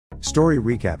Story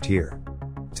recapped here.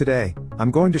 Today, I'm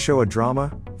going to show a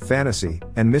drama, fantasy,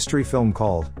 and mystery film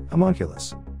called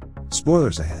Homunculus.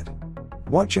 Spoilers ahead.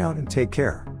 Watch out and take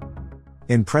care.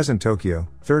 In present Tokyo,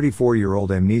 34-year-old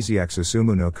amnesiac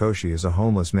Susumu no Koshi is a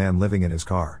homeless man living in his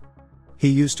car. He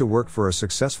used to work for a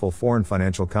successful foreign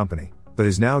financial company, but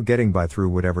is now getting by through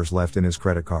whatever's left in his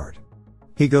credit card.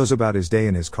 He goes about his day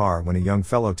in his car when a young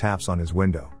fellow taps on his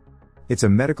window. It's a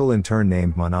medical intern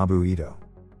named Manabu Ito.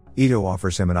 Ito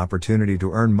offers him an opportunity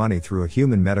to earn money through a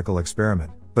human medical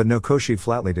experiment, but Nokoshi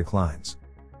flatly declines.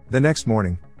 The next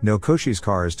morning, Nokoshi's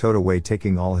car is towed away,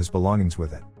 taking all his belongings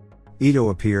with it. Ito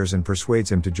appears and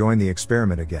persuades him to join the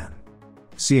experiment again.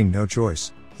 Seeing no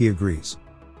choice, he agrees.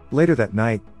 Later that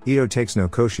night, Ito takes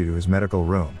Nokoshi to his medical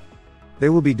room. They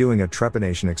will be doing a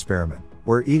trepanation experiment,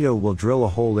 where Ito will drill a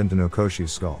hole into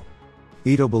Nokoshi's skull.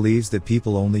 Ito believes that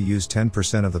people only use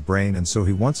 10% of the brain, and so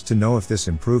he wants to know if this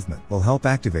improvement will help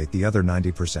activate the other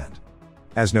 90%.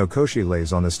 As Nokoshi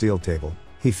lays on the steel table,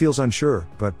 he feels unsure,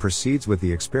 but proceeds with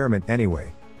the experiment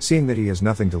anyway, seeing that he has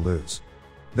nothing to lose.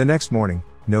 The next morning,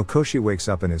 Nokoshi wakes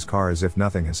up in his car as if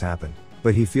nothing has happened,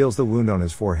 but he feels the wound on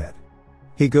his forehead.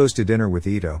 He goes to dinner with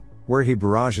Ito, where he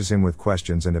barrages him with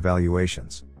questions and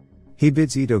evaluations. He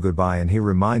bids Ito goodbye and he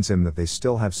reminds him that they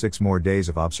still have 6 more days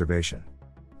of observation.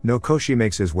 Nokoshi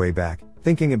makes his way back,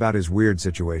 thinking about his weird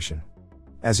situation.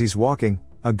 As he's walking,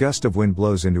 a gust of wind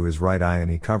blows into his right eye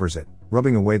and he covers it,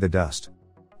 rubbing away the dust.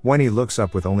 When he looks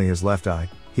up with only his left eye,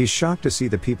 he's shocked to see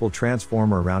the people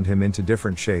transform around him into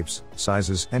different shapes,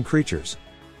 sizes, and creatures.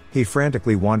 He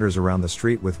frantically wanders around the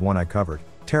street with one eye covered,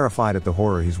 terrified at the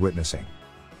horror he's witnessing.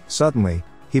 Suddenly,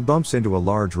 he bumps into a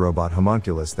large robot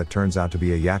homunculus that turns out to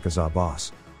be a Yakuza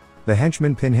boss. The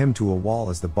henchmen pin him to a wall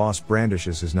as the boss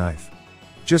brandishes his knife.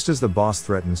 Just as the boss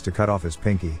threatens to cut off his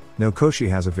pinky, Nokoshi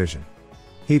has a vision.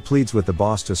 He pleads with the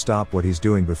boss to stop what he's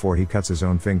doing before he cuts his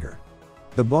own finger.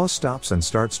 The boss stops and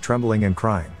starts trembling and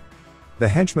crying. The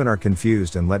henchmen are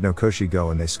confused and let Nokoshi go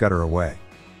and they scutter away.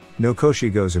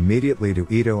 Nokoshi goes immediately to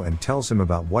Ito and tells him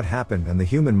about what happened and the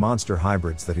human-monster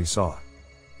hybrids that he saw.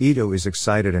 Ito is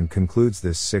excited and concludes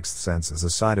this sixth sense is a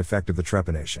side effect of the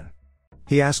trepanation.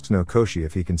 He asks Nokoshi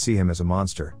if he can see him as a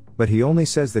monster, but he only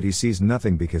says that he sees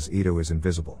nothing because Ito is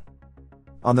invisible.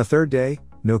 On the third day,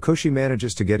 Nokoshi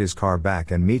manages to get his car back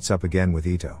and meets up again with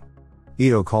Ito.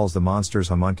 Ito calls the monsters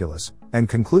homunculus, and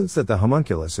concludes that the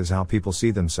homunculus is how people see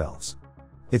themselves.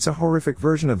 It's a horrific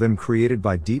version of them created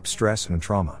by deep stress and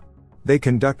trauma. They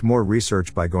conduct more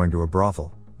research by going to a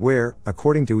brothel, where,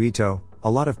 according to Ito,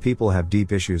 a lot of people have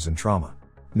deep issues and trauma.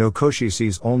 Nokoshi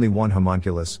sees only one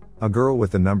homunculus, a girl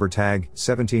with the number tag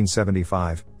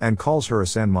 1775, and calls her a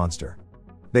sand monster.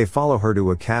 They follow her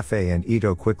to a cafe and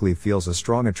Ito quickly feels a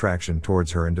strong attraction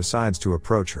towards her and decides to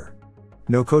approach her.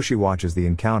 Nokoshi watches the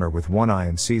encounter with one eye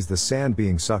and sees the sand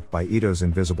being sucked by Ito's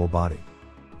invisible body.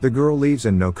 The girl leaves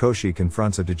and Nokoshi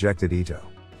confronts a dejected Ito.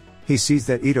 He sees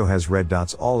that Ito has red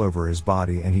dots all over his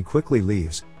body and he quickly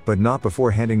leaves, but not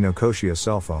before handing Nokoshi a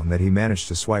cell phone that he managed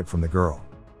to swipe from the girl.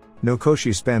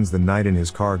 Nokoshi spends the night in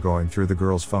his car going through the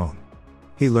girl's phone.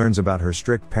 He learns about her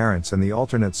strict parents and the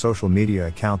alternate social media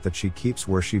account that she keeps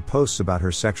where she posts about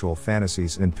her sexual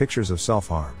fantasies and pictures of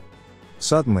self-harm.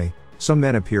 Suddenly, some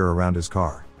men appear around his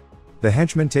car. The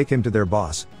henchmen take him to their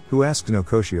boss, who asks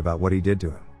Nokoshi about what he did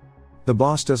to him. The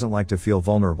boss doesn't like to feel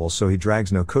vulnerable, so he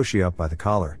drags Nokoshi up by the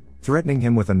collar, threatening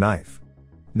him with a knife.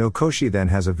 Nokoshi then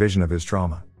has a vision of his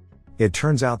trauma. It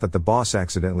turns out that the boss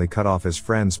accidentally cut off his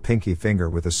friend's pinky finger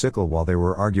with a sickle while they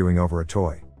were arguing over a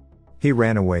toy. He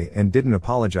ran away and didn't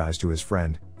apologize to his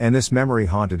friend, and this memory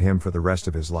haunted him for the rest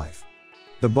of his life.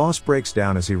 The boss breaks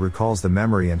down as he recalls the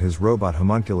memory and his robot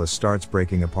homunculus starts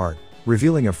breaking apart,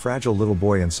 revealing a fragile little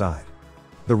boy inside.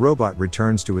 The robot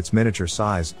returns to its miniature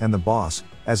size and the boss,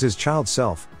 as his child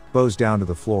self, bows down to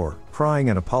the floor,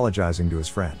 crying and apologizing to his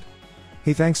friend.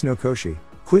 He thanks Nokoshi,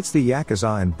 quits the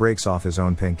Yakuza and breaks off his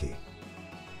own pinky.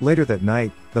 Later that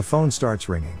night, the phone starts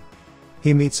ringing.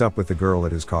 He meets up with the girl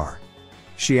at his car.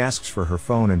 She asks for her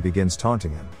phone and begins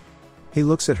taunting him. He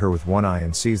looks at her with one eye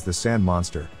and sees the sand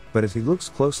monster, but as he looks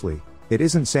closely, it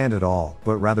isn't sand at all,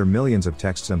 but rather millions of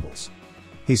text symbols.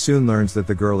 He soon learns that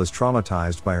the girl is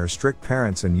traumatized by her strict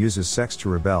parents and uses sex to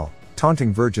rebel,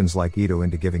 taunting virgins like Ito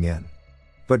into giving in.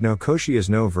 But Nokoshi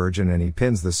is no virgin and he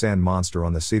pins the sand monster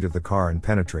on the seat of the car and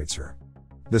penetrates her.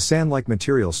 The sand-like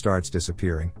material starts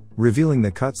disappearing, revealing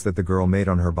the cuts that the girl made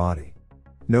on her body.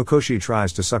 Nokoshi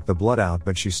tries to suck the blood out,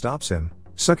 but she stops him,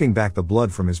 sucking back the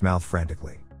blood from his mouth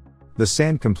frantically. The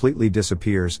sand completely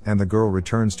disappears and the girl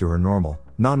returns to her normal,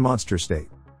 non-monster state.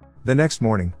 The next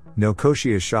morning,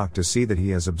 Nokoshi is shocked to see that he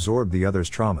has absorbed the other's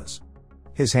traumas.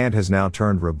 His hand has now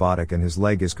turned robotic and his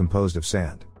leg is composed of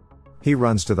sand. He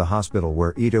runs to the hospital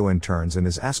where Ito interns and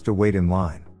is asked to wait in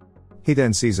line. He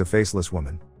then sees a faceless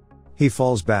woman. He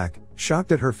falls back,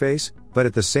 shocked at her face, but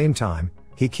at the same time,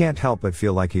 he can't help but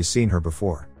feel like he's seen her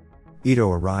before.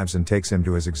 Ito arrives and takes him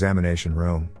to his examination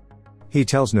room. He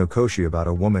tells Nokoshi about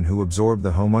a woman who absorbed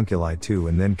the homunculi too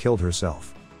and then killed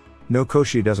herself.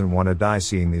 Nokoshi doesn't want to die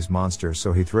seeing these monsters,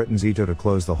 so he threatens Ito to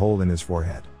close the hole in his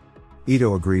forehead.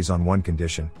 Ito agrees on one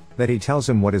condition, that he tells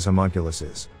him what his homunculus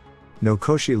is.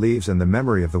 Nokoshi leaves and the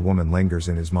memory of the woman lingers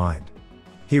in his mind.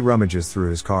 He rummages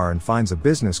through his car and finds a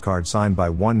business card signed by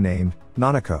one named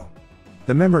Nanako.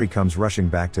 The memory comes rushing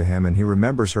back to him and he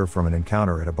remembers her from an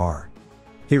encounter at a bar.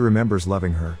 He remembers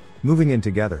loving her, moving in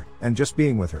together, and just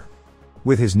being with her.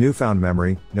 With his newfound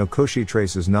memory, Nokoshi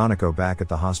traces Nanako back at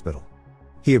the hospital.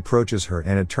 He approaches her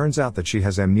and it turns out that she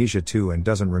has amnesia too and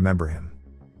doesn't remember him.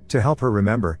 To help her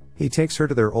remember, he takes her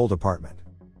to their old apartment.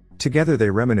 Together they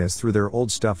reminisce through their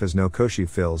old stuff as Nokoshi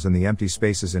fills in the empty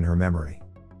spaces in her memory.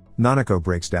 Nanako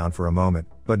breaks down for a moment,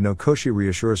 but Nokoshi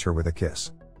reassures her with a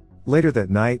kiss. Later that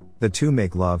night, the two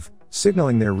make love,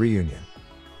 signaling their reunion.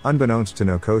 Unbeknownst to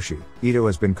Nokoshi, Ito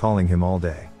has been calling him all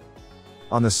day.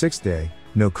 On the 6th day,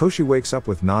 Nokoshi wakes up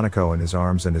with Nanako in his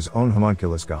arms and his own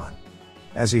homunculus gone.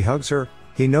 As he hugs her,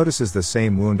 he notices the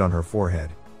same wound on her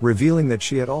forehead, revealing that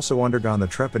she had also undergone the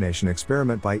trepanation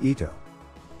experiment by Ito.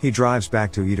 He drives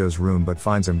back to Ito's room but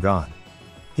finds him gone.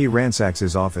 He ransacks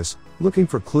his office, looking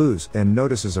for clues, and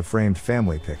notices a framed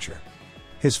family picture.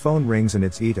 His phone rings and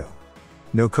it's Ito.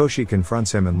 Nokoshi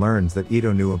confronts him and learns that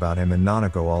Ito knew about him and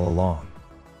Nanako all along.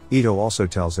 Ito also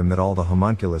tells him that all the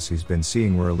homunculus he's been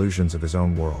seeing were illusions of his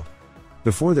own world.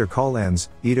 Before their call ends,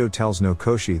 Ito tells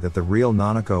Nokoshi that the real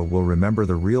Nanako will remember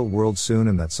the real world soon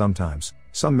and that sometimes,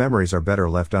 some memories are better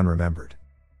left unremembered.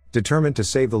 Determined to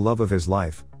save the love of his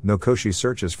life, Nokoshi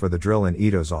searches for the drill in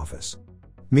Ito's office.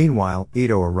 Meanwhile,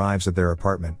 Ito arrives at their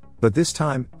apartment, but this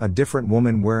time, a different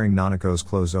woman wearing Nanako's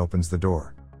clothes opens the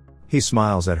door. He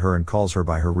smiles at her and calls her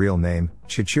by her real name,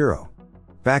 Chichiro.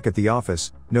 Back at the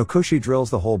office, Nokoshi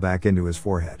drills the hole back into his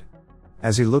forehead.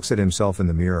 As he looks at himself in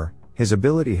the mirror, his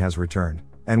ability has returned,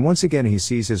 and once again he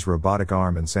sees his robotic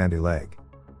arm and sandy leg.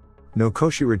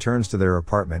 Nokoshi returns to their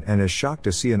apartment and is shocked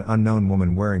to see an unknown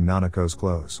woman wearing Nanako's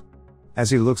clothes. As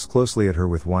he looks closely at her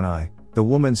with one eye, the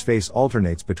woman's face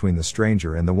alternates between the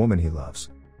stranger and the woman he loves.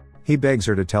 He begs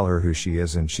her to tell her who she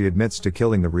is and she admits to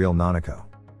killing the real Nanako.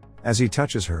 As he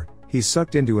touches her, he's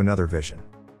sucked into another vision.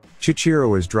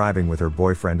 Chichiro is driving with her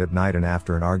boyfriend at night and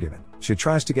after an argument, she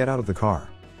tries to get out of the car.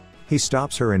 He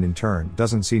stops her and in turn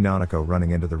doesn't see Nanako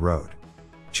running into the road.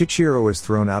 Chichiro is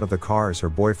thrown out of the car as her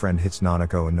boyfriend hits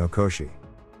Nanako and Nokoshi.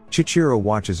 Chichiro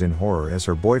watches in horror as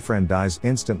her boyfriend dies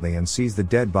instantly and sees the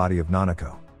dead body of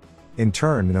Nanako. In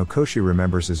turn, Nokoshi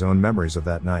remembers his own memories of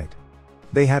that night.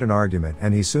 They had an argument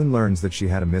and he soon learns that she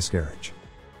had a miscarriage.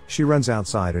 She runs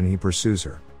outside and he pursues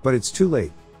her, but it's too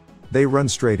late. They run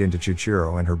straight into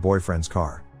Chichiro and her boyfriend's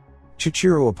car.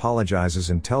 Chichiro apologizes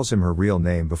and tells him her real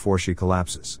name before she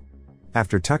collapses.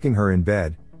 After tucking her in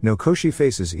bed, Nokoshi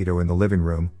faces Ito in the living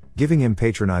room, giving him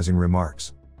patronizing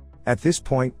remarks. At this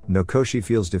point, Nokoshi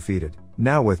feels defeated.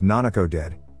 Now with Nanako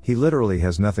dead, he literally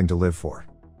has nothing to live for.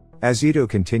 As Ito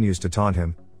continues to taunt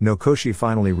him, Nokoshi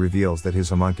finally reveals that his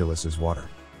homunculus is water.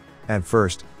 At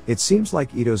first, it seems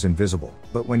like Ito's invisible,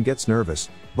 but when gets nervous,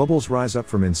 bubbles rise up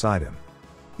from inside him.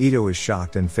 Ito is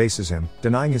shocked and faces him,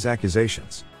 denying his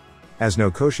accusations. As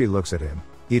Nokoshi looks at him,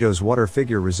 Ito's water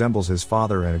figure resembles his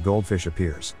father and a goldfish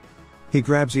appears. He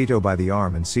grabs Ito by the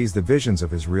arm and sees the visions of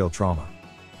his real trauma.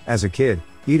 As a kid,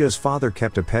 Ito's father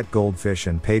kept a pet goldfish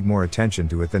and paid more attention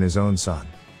to it than his own son.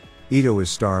 Ito is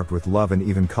starved with love and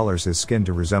even colors his skin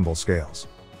to resemble scales.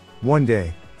 One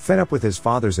day, fed up with his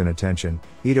father's inattention,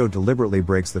 Ito deliberately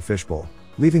breaks the fishbowl,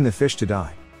 leaving the fish to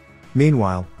die.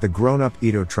 Meanwhile, the grown-up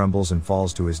Ito trembles and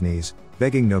falls to his knees,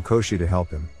 begging Nokoshi to help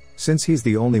him, since he's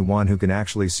the only one who can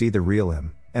actually see the real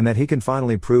him, and that he can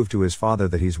finally prove to his father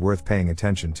that he's worth paying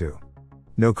attention to.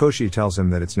 Nokoshi tells him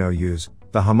that it's no use,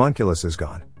 the homunculus is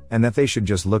gone, and that they should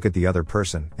just look at the other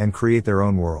person and create their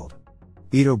own world.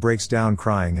 Ito breaks down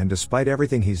crying and despite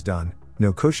everything he's done,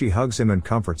 Nokoshi hugs him and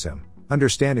comforts him,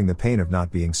 understanding the pain of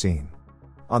not being seen.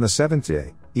 On the 7th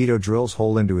day, Ito drills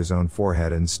hole into his own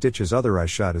forehead and stitches other eye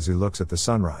shut as he looks at the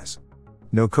sunrise.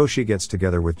 Nokoshi gets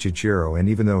together with Chichiro and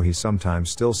even though he sometimes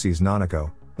still sees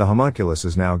Nanako, the homunculus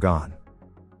is now gone.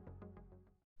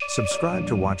 Subscribe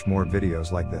to watch more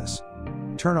videos like this.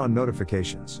 Turn on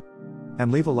notifications.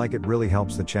 And leave a like, it really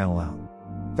helps the channel out.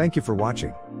 Thank you for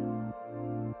watching.